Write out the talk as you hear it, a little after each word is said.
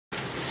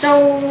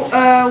So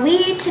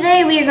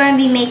today we are going to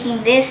be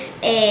making this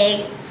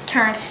egg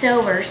turn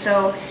silver.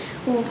 So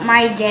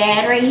my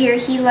dad right here,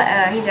 he's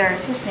our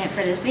assistant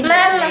for this video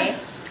today.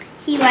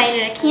 He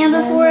lighted a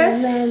candle for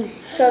us.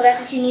 So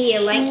that's what you need,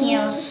 a light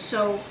candle.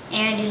 So,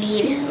 and you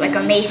need like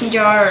a mason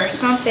jar or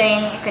something,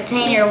 a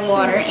container of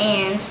water,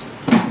 and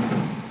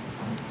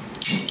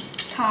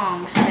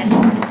tongs. That's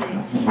what you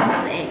do.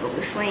 The egg over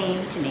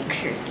flame to make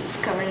sure it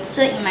gets covered in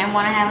soot. You might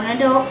want to have an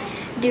adult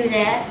do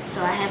that.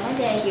 So I have my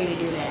dad here to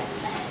do that.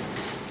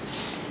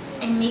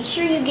 And make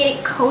sure you get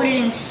it coated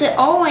in soot.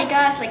 Oh my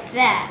gosh, like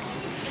that.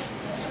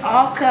 It's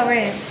all covered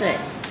in soot.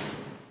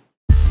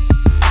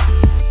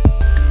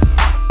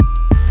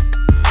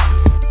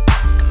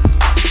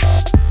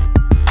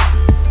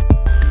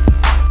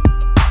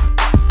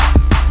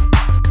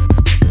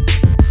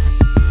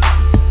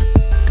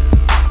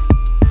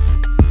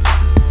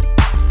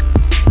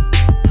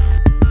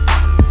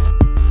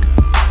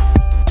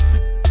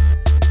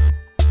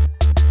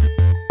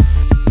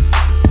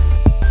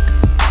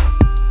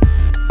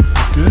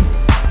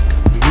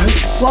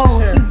 Whoa,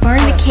 you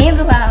burned the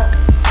candle out.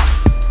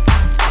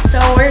 So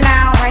right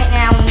now,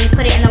 when we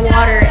put it in the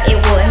water, it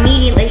will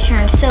immediately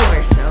turn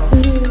silver, so.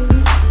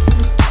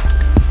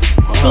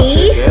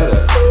 See?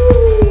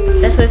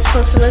 That's what it's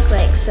supposed to look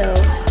like, so.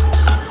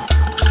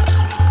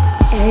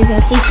 And you can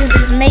see through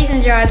this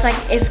mason jar, it's like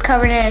it's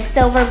covered in a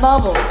silver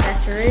bubble.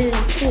 That's really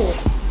cool.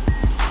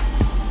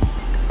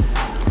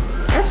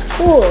 That's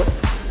cool.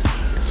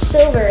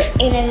 Silver,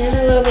 and then there's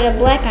a little bit of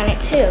black on it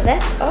too.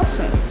 That's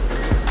awesome.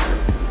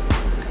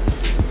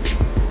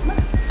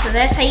 So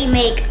that's how you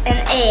make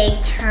an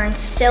egg turn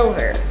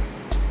silver.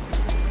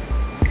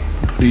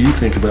 What do you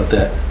think about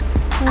that?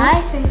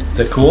 I think. Is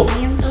that cool?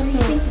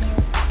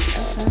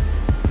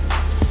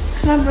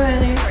 It's my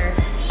brother.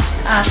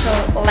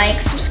 So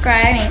like,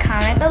 subscribe, and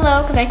comment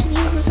below because I could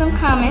use with some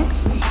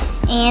comments.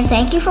 And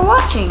thank you for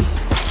watching.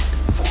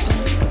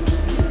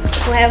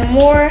 We'll have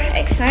more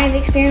science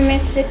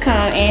experiments to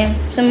come and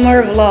some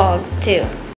more vlogs too.